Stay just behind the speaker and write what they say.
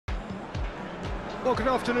Well, good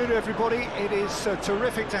afternoon, everybody. It is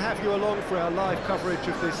terrific to have you along for our live coverage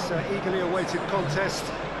of this eagerly awaited contest.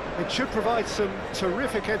 It should provide some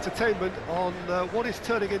terrific entertainment on what is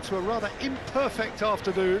turning into a rather imperfect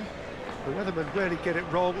afternoon. The weathermen rarely get it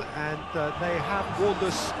wrong, and they have warned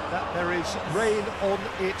us that there is rain on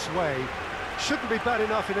its way. Shouldn't be bad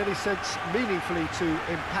enough in any sense meaningfully to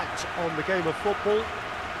impact on the game of football,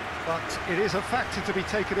 but it is a factor to be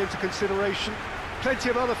taken into consideration.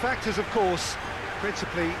 Plenty of other factors, of course,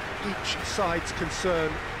 principally each side's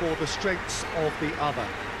concern for the strengths of the other.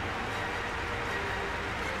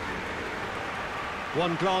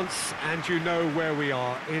 One glance and you know where we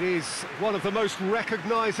are. It is one of the most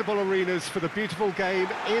recognisable arenas for the beautiful game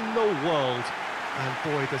in the world, and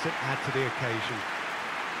boy does it add to the occasion.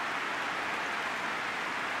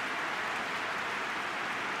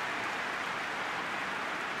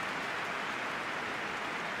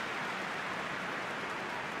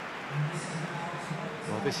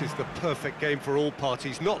 Well, this is the perfect game for all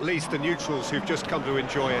parties, not least the neutrals who've just come to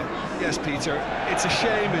enjoy it. Yes, Peter, it's a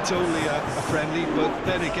shame it's only a friendly, but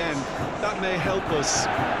then again, that may help us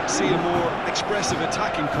see a more expressive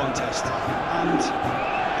attacking contest. And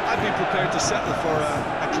I'd be prepared to settle for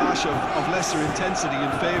a clash of lesser intensity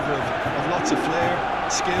in favour of lots of flair,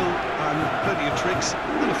 skill, and plenty of tricks,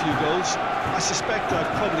 and a few goals. I suspect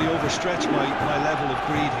I've probably overstretched my level of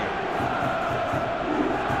greed here.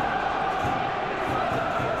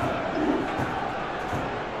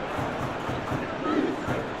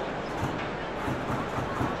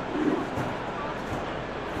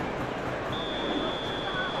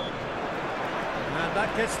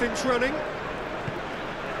 That gets things running.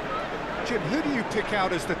 Jim, who do you pick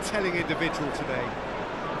out as the telling individual today?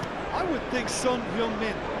 I would think Son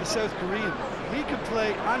Heung-min, the South Korean. He can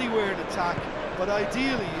play anywhere in attack, but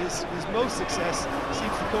ideally his most success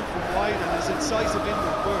seems to come from wide and his incisive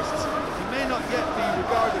inward bursts. He may not yet be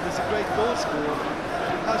regarded as a great goal scorer, but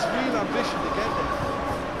he has real ambition to get there.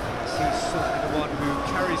 He's certainly the one who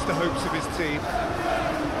carries the hopes of his team.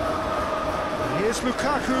 And here's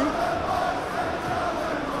Lukaku.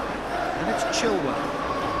 And it's Chilwell.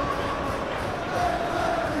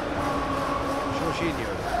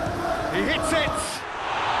 Jorginho. He hits it!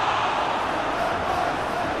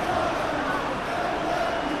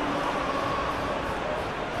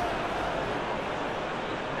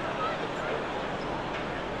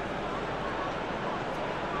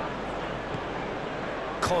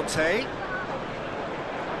 Conte.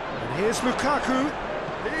 And here's Lukaku.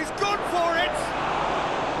 He's gone for it!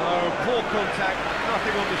 Oh, poor contact,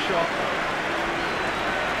 nothing on the shot.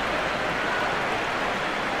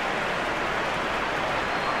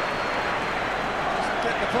 Doesn't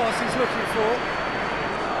get the pass he's looking for.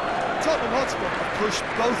 Tottenham Hotspur have pushed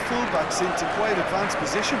both fullbacks into quite advanced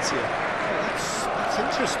positions here. Oh, that's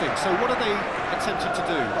interesting. So what are they attempting to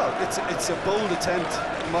do? Well, it's a bold attempt,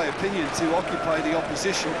 in my opinion, to occupy the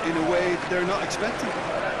opposition in a way they're not expecting.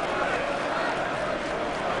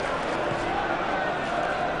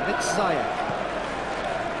 It's Ziyech.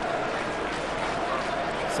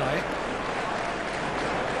 Ziyech.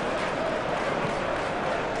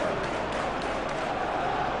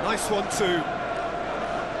 Nice one too.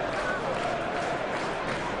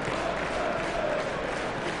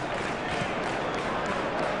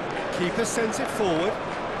 Keeper sends it forward.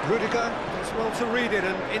 Rudiger does well to read it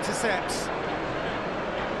and intercepts.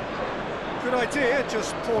 Good idea,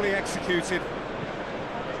 just poorly executed.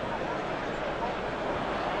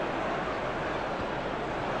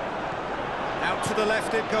 Out to the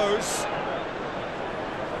left it goes.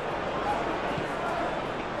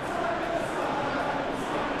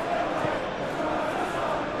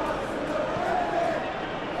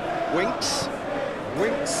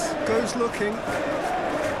 Winks goes looking.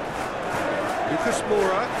 Lucas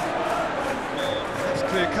Moura. That's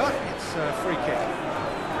clear cut, it's a free kick.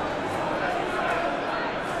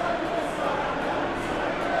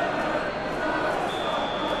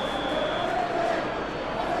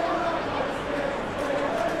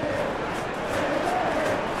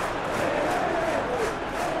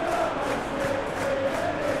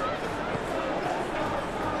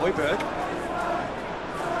 Højbjerg.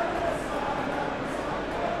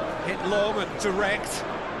 Hit long and direct.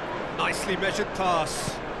 Nicely measured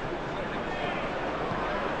pass.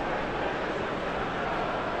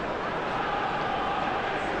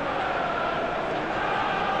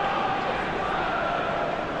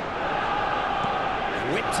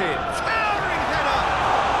 Whipped in. Towering header!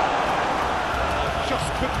 Just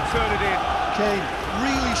couldn't turn it in. Kane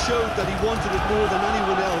really showed that he wanted it more than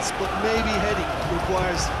anyone else, but maybe heading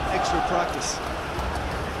requires extra practice.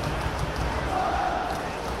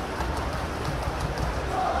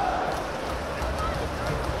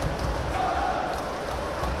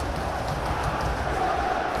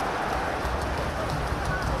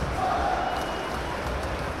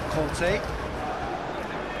 Conte.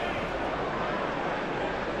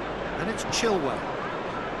 And it's Chilwell.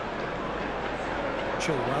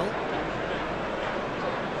 Chilwell.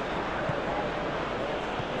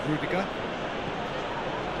 Rudiger.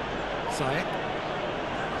 Ziyech.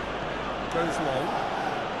 Goes long.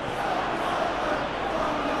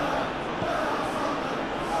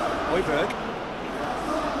 Højbjerg.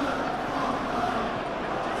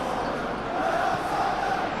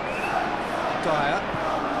 Dyer.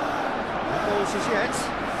 No goals as yet.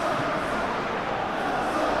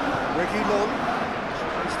 Reguilon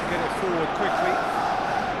tries to get it forward quickly.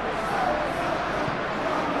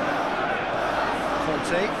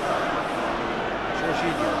 Conte.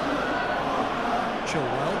 Jorginho.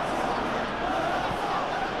 Chilwell.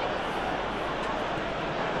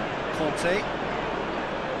 Conte.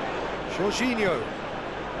 Jorginho.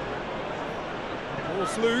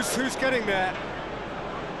 Ball's loose, who's getting there?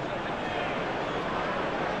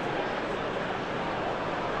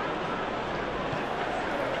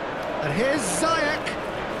 And here's Ziyech.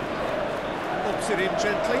 Lobs it in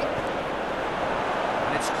gently.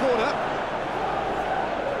 And it's corner.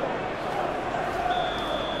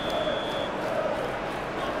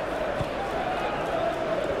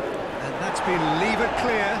 And that's been levered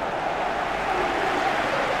clear.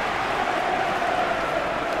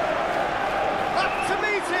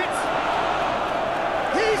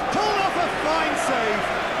 Save.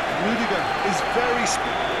 Rudiger is very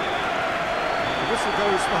The whistle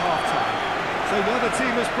goes for half-time. So neither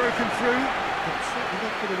team has broken through, but certainly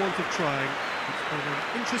not for the want of trying. It's been an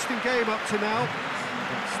interesting game up to now,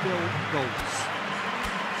 but still goals.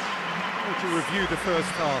 How would you review the first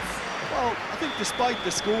half? Well, I think despite the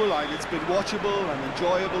scoreline, it's been watchable and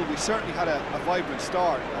enjoyable. We certainly had a vibrant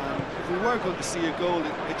start, and if we were going to see a goal,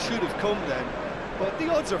 it should have come then. But the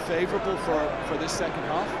odds are favourable for this second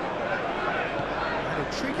half.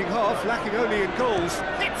 Intriguing half, lacking only in goals.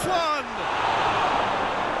 Hits one!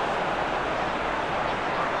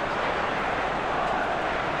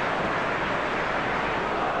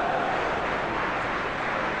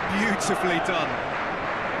 Beautifully done.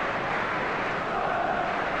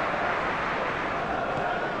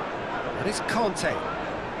 And it's Conte.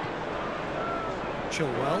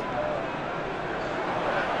 Chilwell.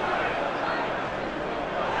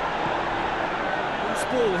 Who's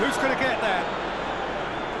ball? Who's going to get there?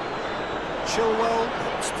 Chilwell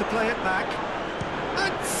wants to play it back.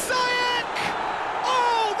 And Ziyech!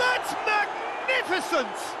 Oh, that's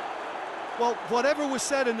magnificent! Well, whatever was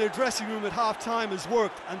said in their dressing room at half-time has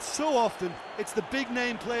worked, and so often it's the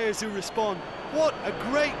big-name players who respond. What a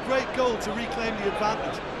great, great goal to reclaim the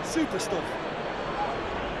advantage. Super stuff.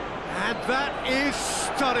 And that is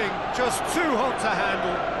stunning. Just too hot to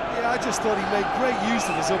handle. Yeah, I just thought he made great use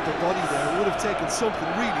of his upper body there. It would have taken something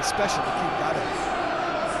really special to keep that in.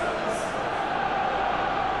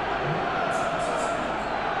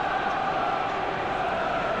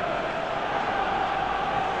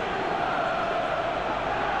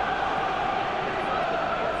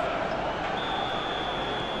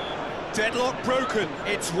 Deadlock broken,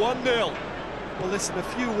 it's 1-0. Well, listen, a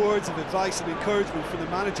few words of advice and encouragement from the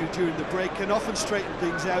manager during the break can often straighten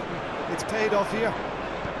things out, and it's paid off here.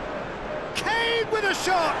 Kane with a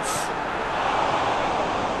shot!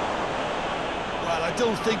 Well, I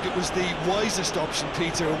don't think it was the wisest option,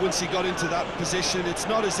 Peter, once he got into that position. It's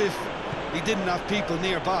not as if he didn't have people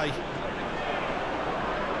nearby.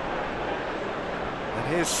 And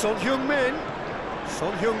here's Son Heung-min.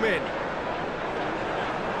 Son Heung-min.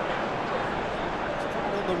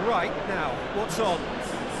 On the right now, what's on?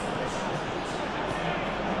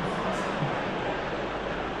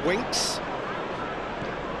 Winks.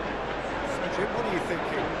 Jim, what are you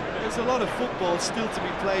thinking? There's a lot of football still to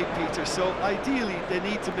be played, Peter, so ideally they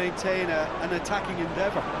need to maintain an attacking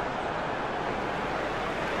endeavour.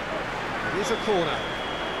 It is a corner.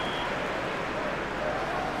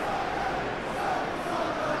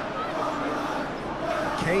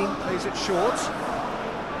 Kane plays it short.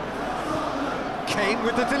 Kane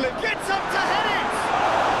with the delivery, gets up to head it!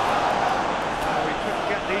 Oh, he couldn't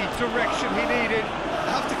get the direction he needed.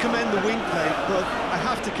 I have to commend the wing play, but I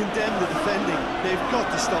have to condemn the defending. They've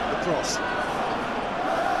got to stop the cross.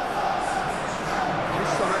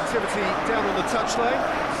 There's some activity down on the touchline.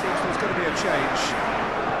 Seems there's going to be a change.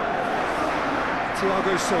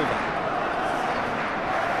 Thiago Silva.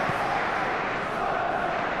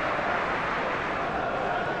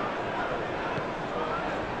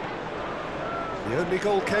 The only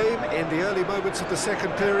goal came in the early moments of the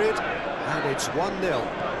second period, and it's 1-0.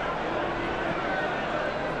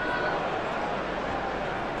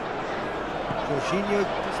 Jorginho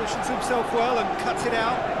positions himself well and cuts it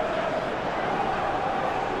out.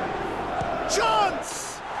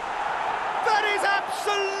 chance! That is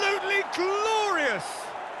absolutely glorious!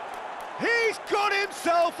 He's got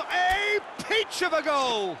himself a peach of a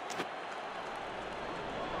goal!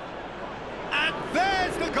 And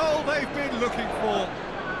there's the goal they've been looking for.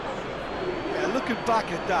 Yeah, looking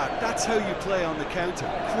back at that, that's how you play on the counter.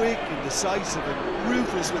 Quick and decisive and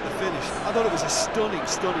ruthless with the finish. I thought it was a stunning,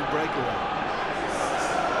 stunning breakaway.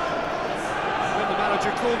 When the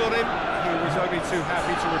manager called on him, he was only too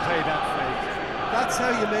happy to repay that favour. That's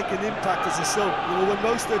how you make an impact as a sub. You know, when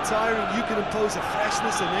most are tiring, you can impose a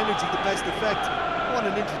freshness and energy to best effect. What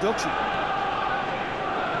an introduction.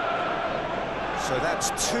 So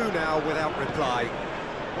that's 2 now without reply.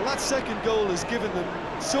 Well, that second goal has given them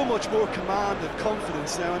so much more command and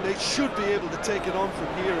confidence now, and they should be able to take it on from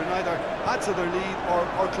here and either add to their lead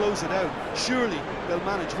or close it out. Surely they'll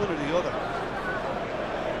manage one or the other.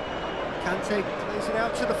 Kante plays it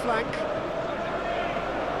out to the flank.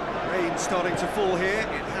 Rain starting to fall here.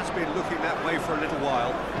 It has been looking that way for a little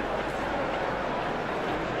while.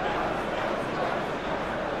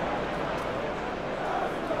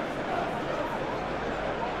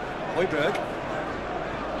 Højbjerg.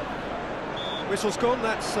 Whistle's gone,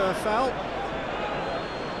 that's foul.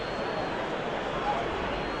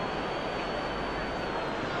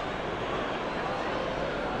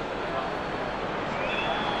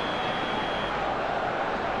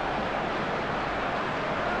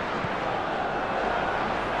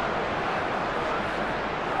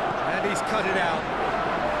 And he's cut it out.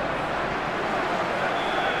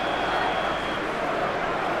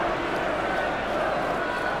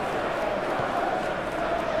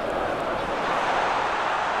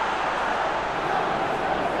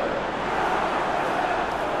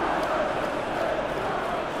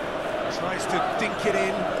 Tries to dink it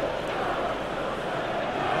in.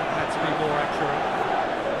 Had to be more accurate.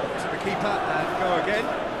 To the keeper and go again.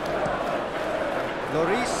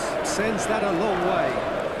 Lloris sends that a long way.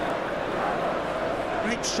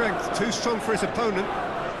 Great strength, too strong for his opponent.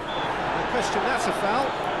 No question, that's a foul.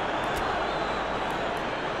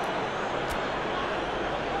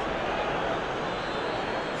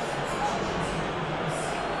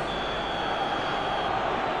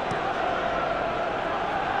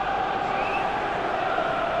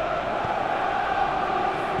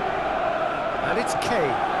 And it's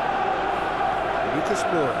Kane. Lucas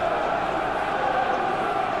Moura.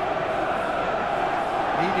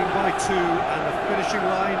 Leading by 2 and the finishing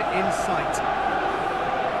line in sight.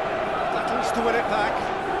 Battles to win it back.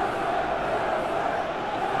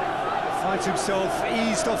 Finds himself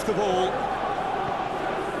eased off the ball.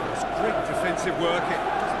 It's great defensive work. It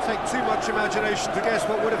doesn't take too much imagination to guess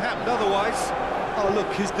what would have happened otherwise. Oh,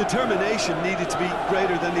 look, his determination needed to be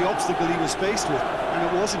greater than the obstacle he was faced with, and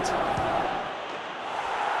it wasn't.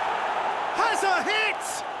 Has a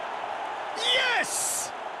hit!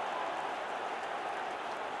 Yes!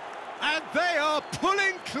 And they are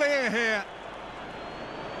pulling clear here.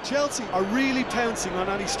 Chelsea are really pouncing on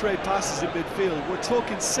any stray passes in midfield. We're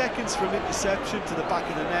talking seconds from interception to the back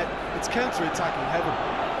of the net. It's counter-attacking heaven.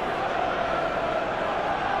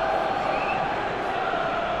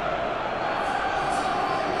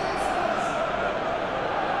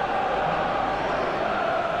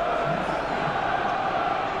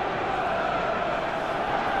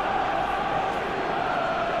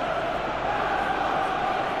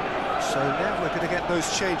 So now we're going to get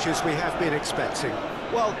those changes we have been expecting.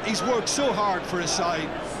 Well, he's worked so hard for his side,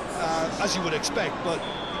 as you would expect, but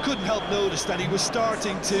you couldn't help notice that he was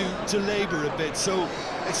starting to labour a bit, so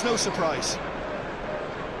it's no surprise.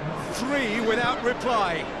 3 without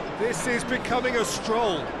reply. This is becoming a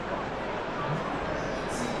stroll.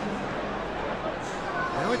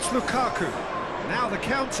 Now it's Lukaku. Now the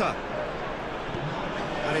counter.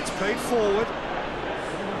 And it's played forward.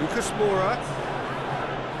 Lucas Moura.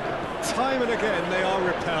 Time and again they are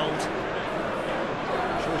repelled.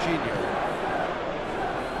 Jorginho.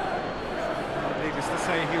 Needless to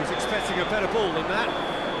say, he was expecting a better ball than that.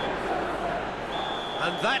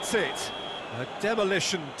 And that's it. A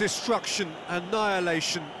demolition, destruction,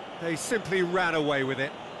 annihilation. They simply ran away with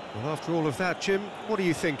it. Well, after all of that, Jim, what are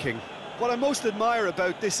you thinking? What I most admire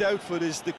about this outfit is the